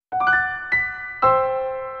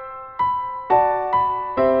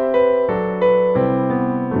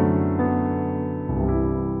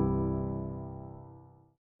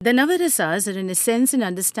The Navarasas are an essence in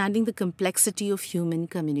understanding the complexity of human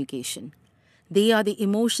communication. They are the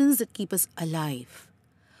emotions that keep us alive.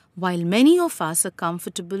 While many of us are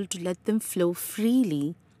comfortable to let them flow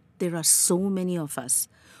freely, there are so many of us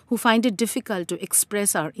who find it difficult to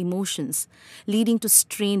express our emotions, leading to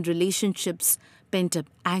strained relationships, pent-up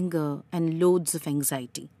anger, and loads of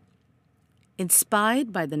anxiety.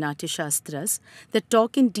 Inspired by the Natya Shastras that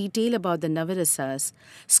talk in detail about the Navarasas,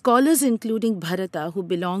 scholars including Bharata, who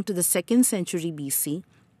belong to the 2nd century BC,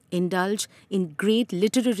 indulge in great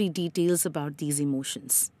literary details about these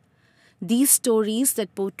emotions. These stories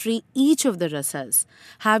that portray each of the rasas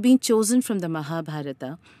have been chosen from the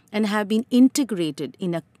Mahabharata and have been integrated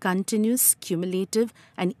in a continuous, cumulative,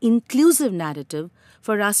 and inclusive narrative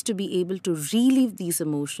for us to be able to relive these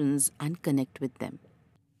emotions and connect with them.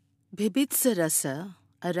 Bibhatsa Rasa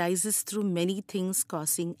arises through many things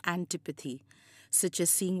causing antipathy, such as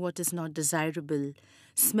seeing what is not desirable,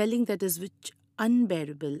 smelling that is which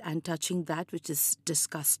unbearable, and touching that which is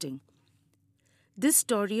disgusting. This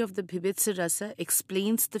story of the Bibhatsa Rasa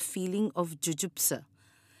explains the feeling of juguptsa,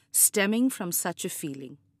 stemming from such a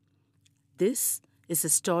feeling. This is a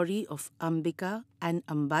story of Ambika and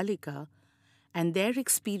Ambalika and their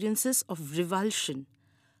experiences of revulsion,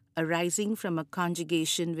 arising from a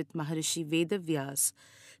conjugation with Maharishi Ved Vyas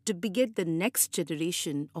to beget the next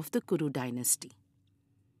generation of the Kuru dynasty.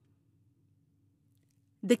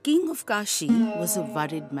 The king of Kashi was a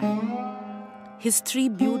worried man. His 3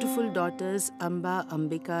 beautiful daughters, Amba,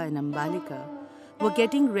 Ambika and Ambalika, were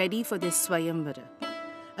getting ready for their Swayamvara,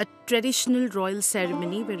 a traditional royal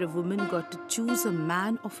ceremony where a woman got to choose a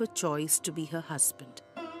man of her choice to be her husband.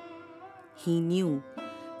 He knew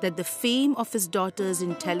that the fame of his daughter's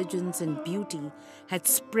intelligence and beauty had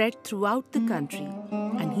spread throughout the country,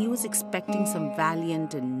 and he was expecting some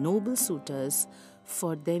valiant and noble suitors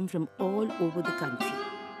for them from all over the country.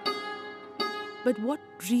 But what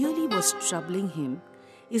really was troubling him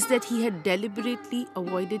is that he had deliberately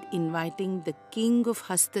avoided inviting the king of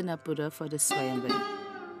Hastinapura for his Swayamvara.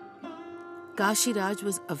 Kashiraj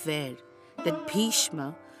was aware that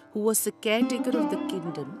Bhishma, who was the caretaker of the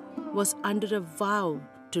kingdom, was under a vow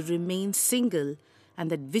to remain single, and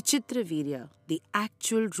that Vichitravirya, the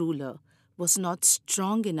actual ruler, was not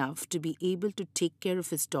strong enough to be able to take care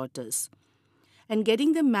of his daughters. And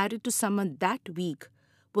getting them married to someone that weak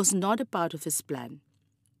was not a part of his plan.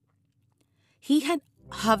 He had,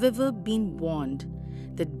 however, been warned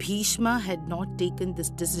that Bhishma had not taken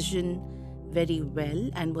this decision very well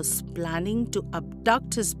and was planning to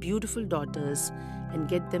abduct his beautiful daughters and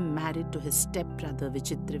get them married to his stepbrother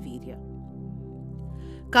Vichitravirya.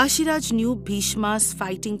 Kashiraj knew Bhishma's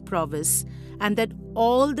fighting prowess and that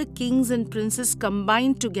all the kings and princes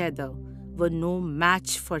combined together were no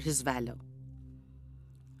match for his valor.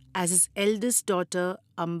 As his eldest daughter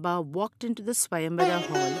Amba walked into the Swayamvara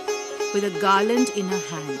hall with a garland in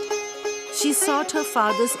her hand, she sought her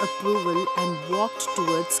father's approval and walked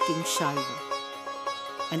towards King Shalva.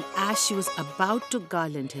 And as she was about to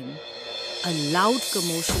garland him, a loud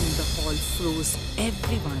commotion in the hall froze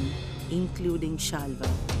everyone, including Shalva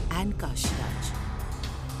and Kashiraj.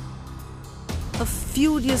 A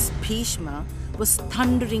furious Bhishma was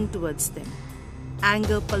thundering towards them,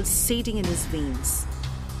 anger pulsating in his veins.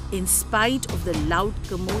 In spite of the loud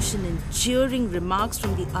commotion and jeering remarks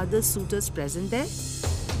from the other suitors present there,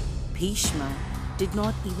 Bhishma did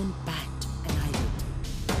not even bat an eyelid.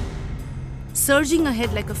 Surging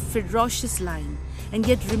ahead like a ferocious lion and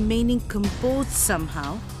yet remaining composed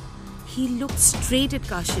somehow, he looked straight at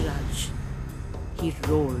Kashiraj. He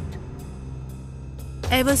roared.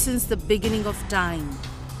 Ever since the beginning of time,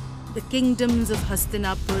 the kingdoms of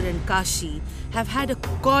Hastinapur and Kashi have had a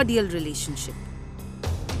cordial relationship.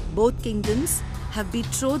 Both kingdoms have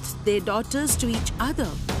betrothed their daughters to each other.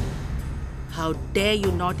 How dare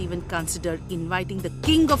you not even consider inviting the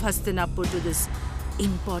king of Hastinapur to this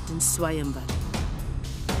important Swayamvara?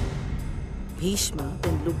 Bhishma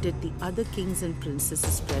then looked at the other kings and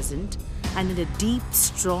princesses present and in a deep,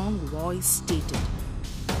 strong voice stated,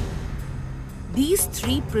 "These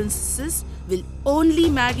 3 princesses will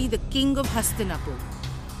only marry the king of Hastinapur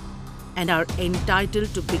and are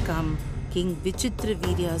entitled to become King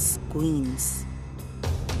Vichitravirya's queens.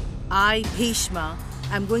 I, Bhishma,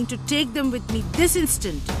 am going to take them with me this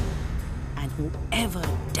instant, and whoever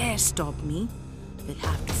dare stop me will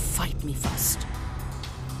have to fight me first.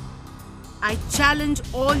 I challenge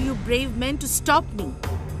all you brave men to stop me,"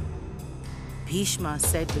 Bhishma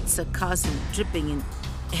said with sarcasm dripping in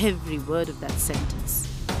every word of that sentence.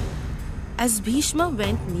 As Bhishma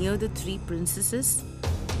went near the 3 princesses,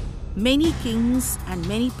 many kings and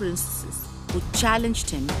many princesses who challenged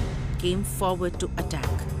him came forward to attack.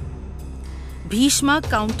 Bhishma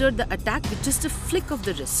countered the attack with just a flick of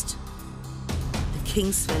the wrist. The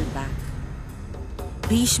kings fell back.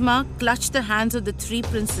 Bhishma clutched the hands of the three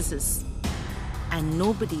princesses, and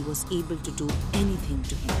nobody was able to do anything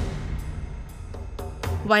to him.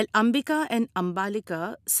 While Ambika and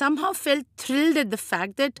Ambalika somehow felt thrilled at the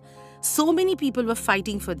fact that so many people were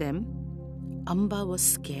fighting for them, Amba was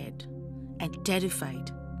scared and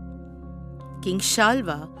terrified. King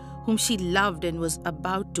Shalva, whom she loved and was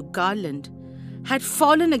about to garland, had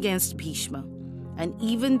fallen against Bhishma, and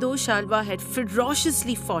even though Shalva had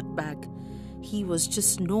ferociously fought back, he was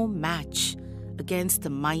just no match against the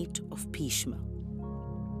might of Bhishma.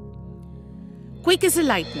 Quick as a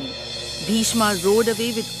lightning, Bhishma rode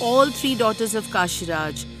away with all three daughters of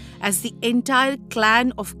Kashiraj as the entire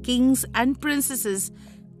clan of kings and princesses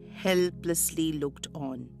helplessly looked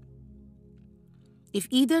on. If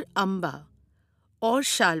either Amba or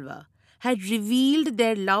Shalva had revealed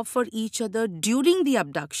their love for each other during the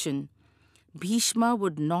abduction, Bhishma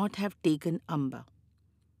would not have taken Amba.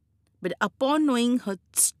 But upon knowing her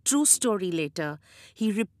true story later,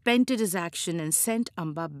 he repented his action and sent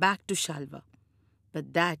Amba back to Shalva.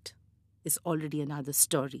 But that is already another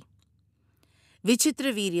story.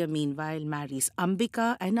 Vichitravirya, meanwhile, marries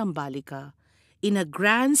Ambika and Ambalika in a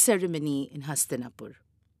grand ceremony in Hastinapur.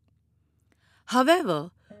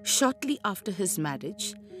 However, shortly after his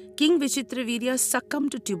marriage, King Vichitravirya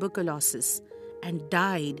succumbed to tuberculosis and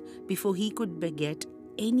died before he could beget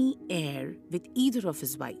any heir with either of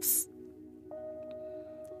his wives.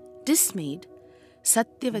 Dismayed,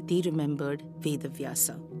 Satyavati remembered Ved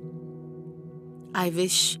Vyasa. I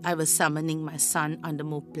wish I was summoning my son under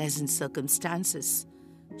more pleasant circumstances,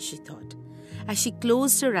 she thought, as she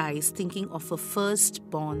closed her eyes thinking of her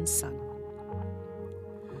firstborn son.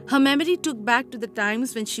 Her memory took back to the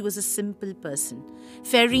times when she was a simple person,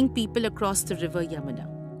 ferrying people across the river Yamuna.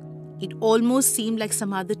 It almost seemed like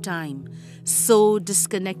some other time, so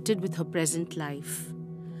disconnected with her present life.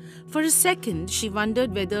 For a second, she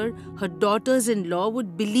wondered whether her daughters-in-law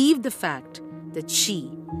would believe the fact that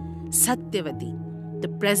she, Satyavati, the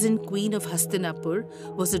present queen of Hastinapur,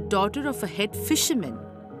 was the daughter of a head fisherman.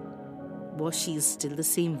 Was she still the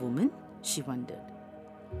same woman? She wondered.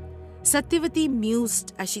 Satyavati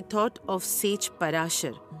mused as she thought of sage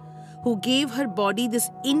Parashar, who gave her body this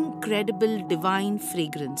incredible divine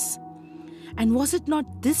fragrance. And was it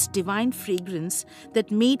not this divine fragrance that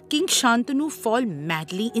made King Shantanu fall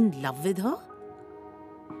madly in love with her?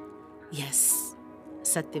 Yes,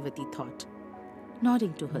 Satyavati thought,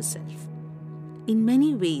 nodding to herself. In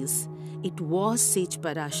many ways, it was sage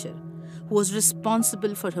Parashar who was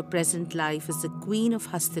responsible for her present life as the queen of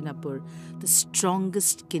Hastinapur, the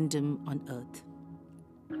strongest kingdom on earth.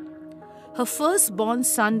 Her firstborn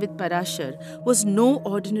son with Parashar was no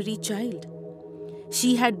ordinary child.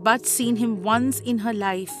 She had but seen him once in her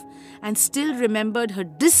life and still remembered her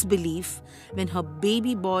disbelief when her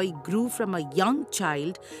baby boy grew from a young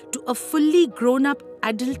child to a fully grown-up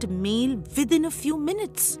adult male within a few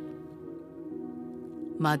minutes.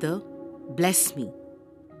 Mother, bless me,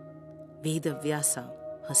 Ved Vyasa,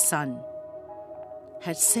 her son,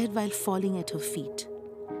 had said while falling at her feet.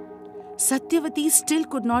 Satyavati still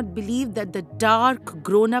could not believe that the dark,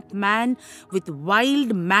 grown-up man with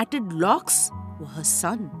wild, matted locks was her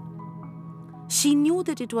son. She knew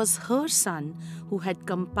that it was her son who had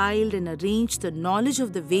compiled and arranged the knowledge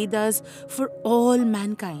of the Vedas for all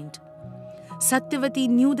mankind. Satyavati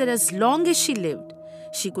knew that as long as she lived,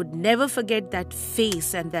 she could never forget that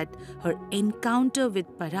face and that her encounter with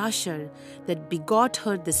Parashar that begot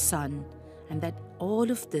her this son, and that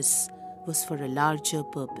all of this was for a larger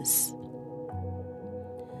purpose.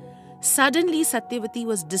 Suddenly, Satyavati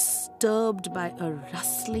was disturbed by a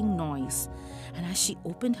rustling noise, and as she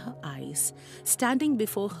opened her eyes, standing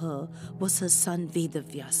before her was her son Ved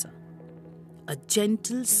Vyasa, a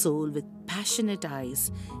gentle soul with passionate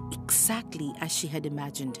eyes, exactly as she had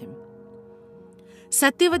imagined him.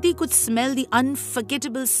 Satyavati could smell the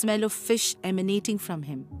unforgettable smell of fish emanating from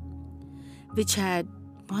him, which had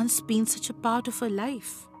once been such a part of her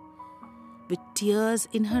life. With tears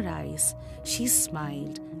in her eyes, she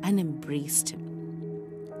smiled and embraced him.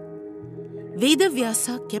 Ved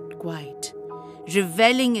Vyasa kept quiet,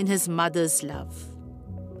 reveling in his mother's love.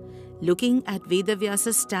 Looking at Ved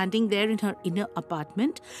Vyasa standing there in her inner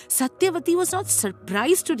apartment, Satyavati was not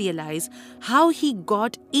surprised to realize how he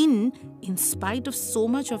got in spite of so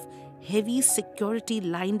much of heavy security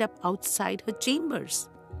lined up outside her chambers.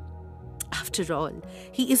 After all,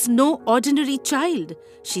 he is no ordinary child,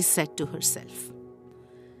 she said to herself.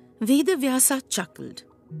 Ved Vyasa chuckled.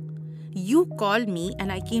 You called me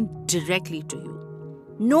and I came directly to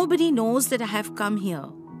you. Nobody knows that I have come here.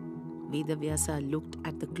 Vyasa looked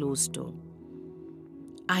at the closed door.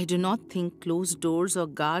 I do not think closed doors or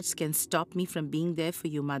guards can stop me from being there for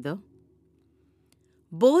you, mother.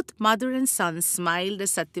 Both mother and son smiled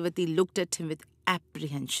as Satyavati looked at him with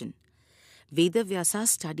apprehension. Vyasa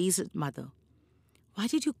studies his mother. Why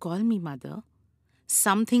did you call me mother?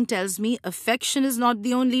 Something tells me affection is not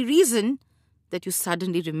the only reason that you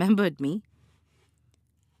suddenly remembered me.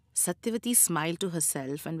 Satyavati smiled to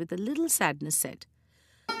herself and with a little sadness said,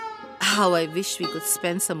 How I wish we could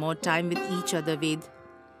spend some more time with each other, Ved.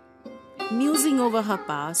 Musing over her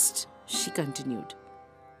past, she continued,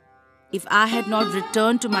 If I had not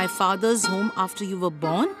returned to my father's home after you were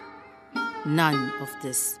born, none of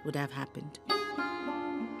this would have happened.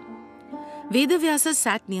 Vyasa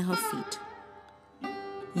sat near her feet.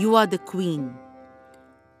 You are the queen.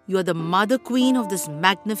 You are the mother queen of this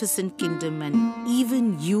magnificent kingdom, and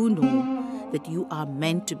even you know that you are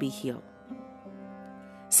meant to be here.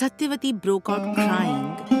 Satyavati broke out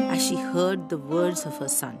crying as she heard the words of her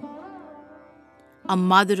son. A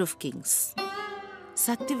mother of kings.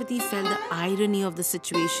 Satyavati felt the irony of the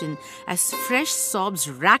situation as fresh sobs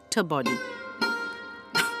racked her body.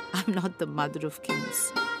 I'm not the mother of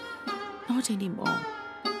kings. Not anymore,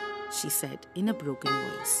 she said in a broken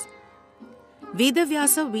voice.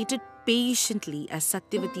 Vyasa waited patiently as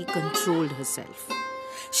Satyavati controlled herself.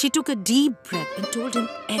 She took a deep breath and told him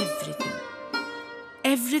everything.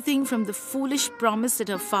 Everything from the foolish promise that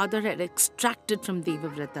her father had extracted from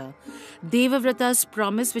Devavrata. Devavrata's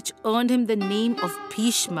promise which earned him the name of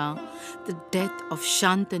Bhishma, the death of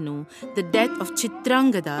Shantanu, the death of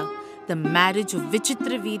Chitrangada, the marriage of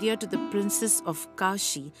Vichitravirya to the princess of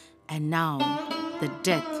Kashi, and now the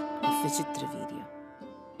death of Vichitravirya.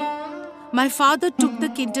 My father took the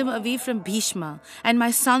kingdom away from Bhishma, and my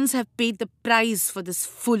sons have paid the price for this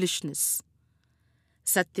foolishness.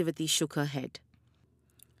 Satyavati shook her head.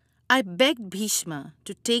 I begged Bhishma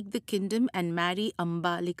to take the kingdom and marry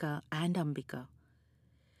Ambalika and Ambika.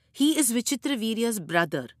 He is Vichitravirya's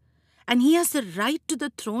brother, and he has the right to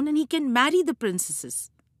the throne, and he can marry the princesses.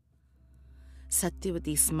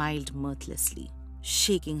 Satyavati smiled mirthlessly,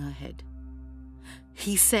 shaking her head.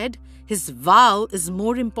 He said his vow is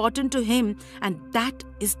more important to him, and that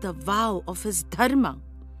is the vow of his dharma.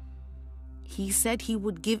 He said he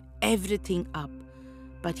would give everything up,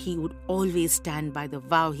 but he would always stand by the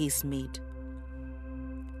vow he's made.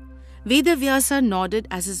 Vyasa nodded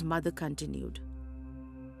as his mother continued.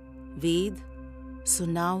 Ved, so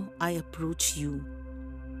now I approach you.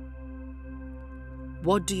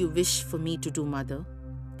 What do you wish for me to do, mother?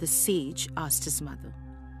 The sage asked his mother.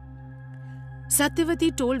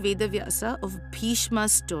 Satyavati told Vyasa of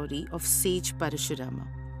Bhishma's story of sage Parashurama.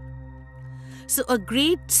 So a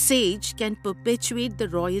great sage can perpetuate the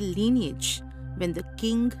royal lineage when the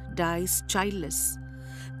king dies childless.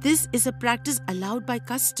 This is a practice allowed by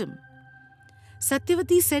custom.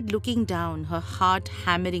 Satyavati said, looking down, her heart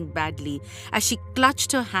hammering badly as she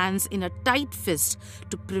clutched her hands in a tight fist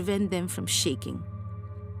to prevent them from shaking.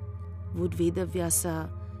 Would Vyasa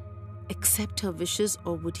accept her wishes,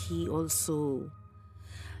 or would he also?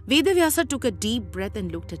 Vyasa took a deep breath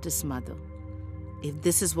and looked at his mother. If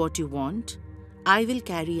this is what you want, I will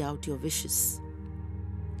carry out your wishes.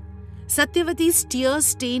 Satyavati's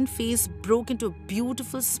tear-stained face broke into a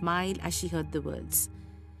beautiful smile as she heard the words.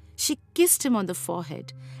 She kissed him on the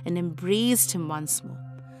forehead and embraced him once more.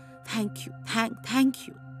 Thank you, thank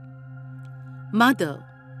you. Mother,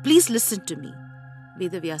 please listen to me,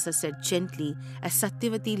 Vyasa said gently as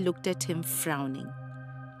Satyavati looked at him frowning.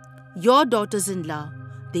 Your daughters-in-law,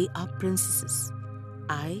 they are princesses.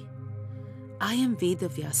 I am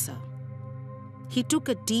Vyasa. He took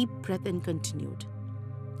a deep breath and continued.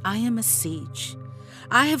 I am a sage.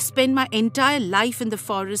 I have spent my entire life in the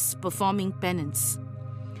forests performing penance.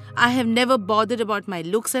 I have never bothered about my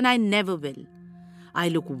looks, and I never will. I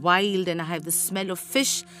look wild, and I have the smell of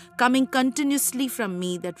fish coming continuously from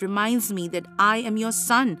me that reminds me that I am your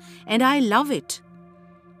son and I love it.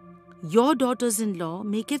 Your daughters-in-law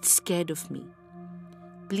may get scared of me.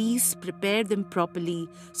 Please prepare them properly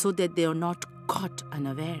so that they are not caught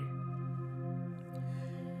unaware.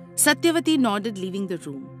 Satyavati nodded, leaving the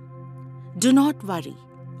room. Do not worry.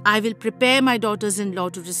 I will prepare my daughters-in-law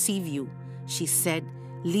to receive you, she said,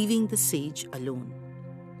 leaving the sage alone.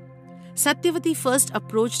 Satyavati first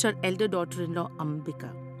approached her elder daughter-in-law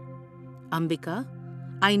Ambika. Ambika,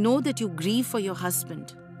 I know that you grieve for your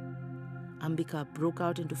husband. Ambika broke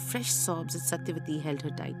out into fresh sobs as Satyavati held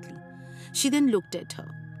her tightly. She then looked at her.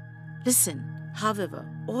 Listen, however,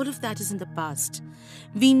 all of that is in the past.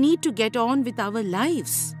 We need to get on with our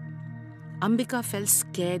lives. Ambika felt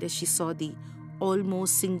scared as she saw the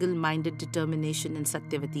almost single-minded determination in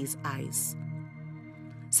Satyavati's eyes.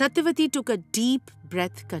 Satyavati took a deep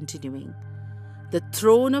breath, continuing, "The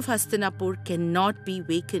throne of Hastinapur cannot be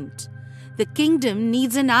vacant. The kingdom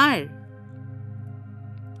needs an heir."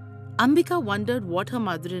 Ambika wondered what her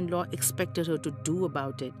mother-in-law expected her to do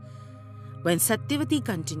about it. When Satyavati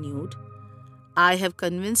continued, "I have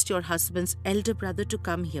convinced your husband's elder brother to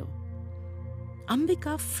come here."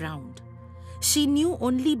 Ambika frowned. She knew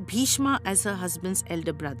only Bhishma as her husband's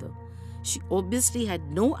elder brother. She obviously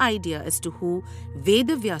had no idea as to who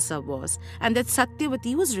Ved Vyasa was and that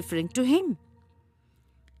Satyavati was referring to him.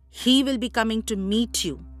 "He will be coming to meet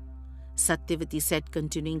you," Satyavati said,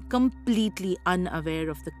 continuing, completely unaware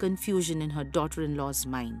of the confusion in her daughter-in-law's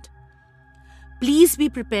mind. "Please be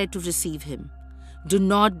prepared to receive him. Do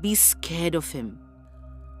not be scared of him."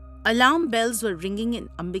 Alarm bells were ringing in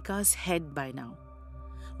Ambika's head by now.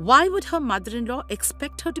 Why would her mother-in-law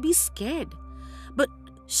expect her to be scared? But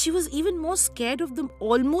she was even more scared of the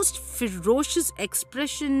almost ferocious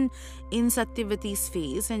expression in Satyavati's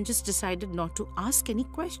face and just decided not to ask any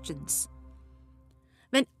questions.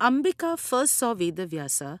 When Ambika first saw Ved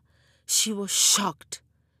Vyasa, she was shocked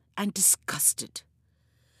and disgusted.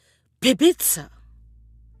 Bibhatsa!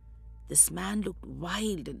 This man looked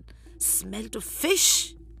wild and smelt of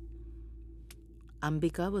fish.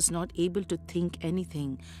 Ambika was not able to think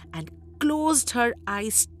anything and closed her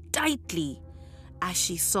eyes tightly as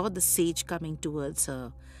she saw the sage coming towards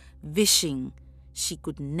her, wishing she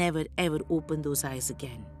could never ever open those eyes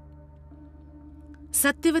again.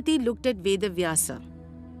 Satyavati looked at Ved Vyasa.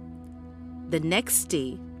 The next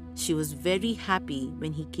day, she was very happy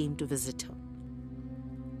when he came to visit her.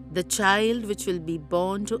 "The child which will be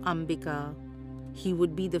born to Ambika, he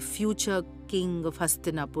would be the future king of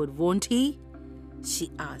Hastinapur, won't he?"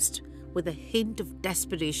 she asked with a hint of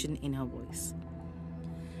desperation in her voice.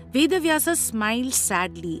 Ved Vyasa smiled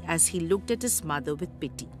sadly as he looked at his mother with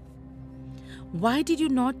pity. "Why did you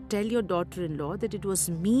not tell your daughter-in-law that it was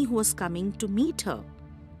me who was coming to meet her?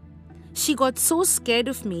 She got so scared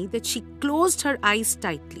of me that she closed her eyes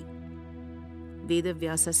tightly," Ved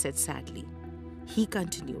Vyasa said sadly. He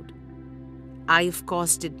continued, "I of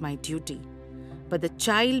course did my duty, but the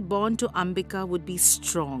child born to Ambika would be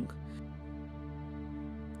strong.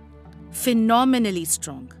 Phenomenally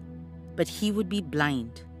strong, but he would be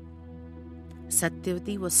blind."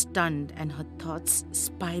 Satyavati was stunned and her thoughts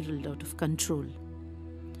spiraled out of control.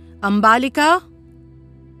 "Ambalika,"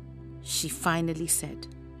 she finally said.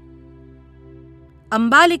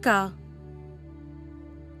 "Ambalika."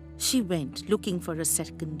 She went looking for a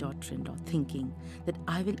second daughter-in-law, thinking that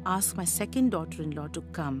I will ask my second daughter-in-law to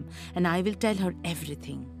come and I will tell her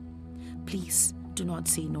everything. "Please do not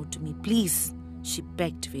say no to me, please," she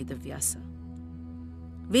begged Ved Vyasa.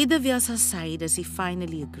 Ved Vyasa sighed as he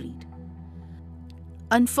finally agreed.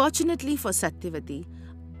 Unfortunately for Satyavati,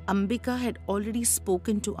 Ambika had already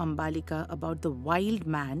spoken to Ambalika about the wild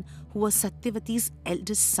man who was Satyavati's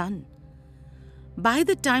eldest son. By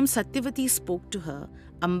the time Satyavati spoke to her,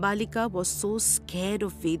 Ambalika was so scared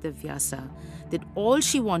of Ved Vyasa that all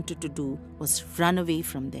she wanted to do was run away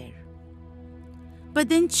from there. But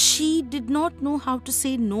then she did not know how to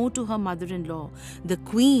say no to her mother-in-law, the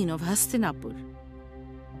queen of Hastinapur.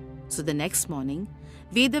 So the next morning,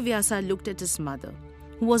 Ved Vyasa looked at his mother,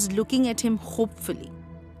 who was looking at him hopefully.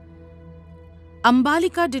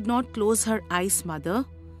 Ambalika did not close her eyes, mother,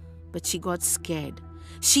 but she got scared.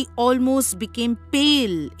 She almost became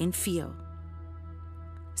pale in fear.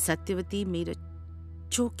 Satyavati made a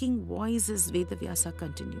choking voice as Ved Vyasa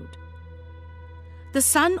continued. "The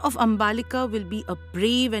son of Ambalika will be a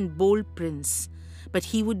brave and bold prince, but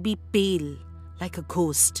he would be pale, like a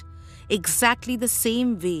ghost, exactly the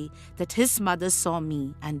same way that his mother saw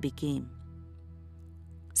me and became."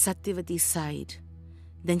 Satyavati sighed.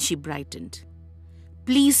 Then she brightened.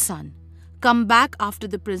 "Please, son, come back after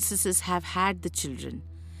the princesses have had the children.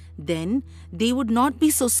 Then they would not be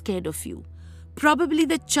so scared of you. Probably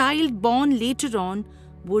the child born later on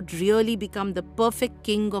would really become the perfect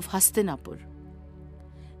king of Hastinapur."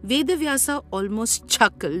 Ved Vyasa almost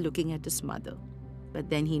chuckled looking at his mother, but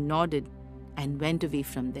then he nodded and went away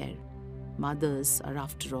from there. Mothers are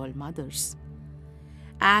after all mothers.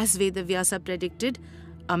 As Ved Vyasa predicted,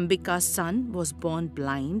 Ambika's son was born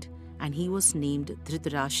blind and he was named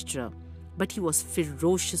Dhritarashtra, but he was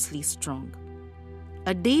ferociously strong.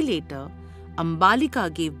 A day later,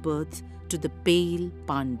 Ambalika gave birth to the pale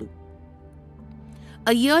Pandu.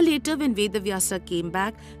 A year later, when Ved Vyasa came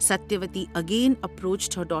back, Satyavati again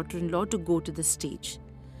approached her daughter-in-law to go to the stage.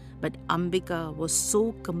 But Ambika was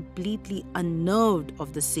so completely unnerved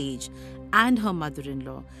of the sage and her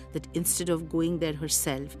mother-in-law that instead of going there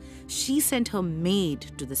herself, she sent her maid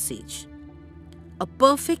to the sage. A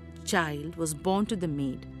perfect child was born to the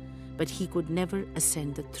maid, but he could never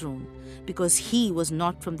ascend the throne because he was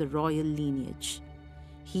not from the royal lineage.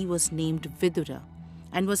 He was named Vidura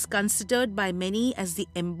and was considered by many as the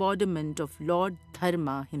embodiment of Lord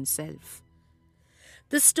Dharma himself.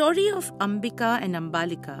 The story of Ambika and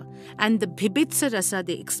Ambalika and the Bhibtsa Rasa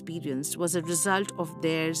they experienced was a result of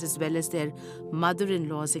theirs as well as their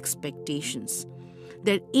mother-in-law's expectations.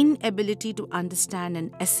 Their inability to understand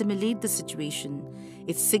and assimilate the situation,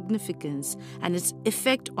 its significance, and its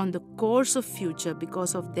effect on the course of future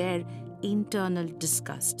because of their internal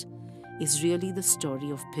disgust is really the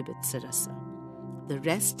story of Bhibhatsa Rasa. The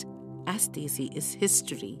rest, as they say, is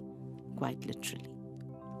history, quite literally.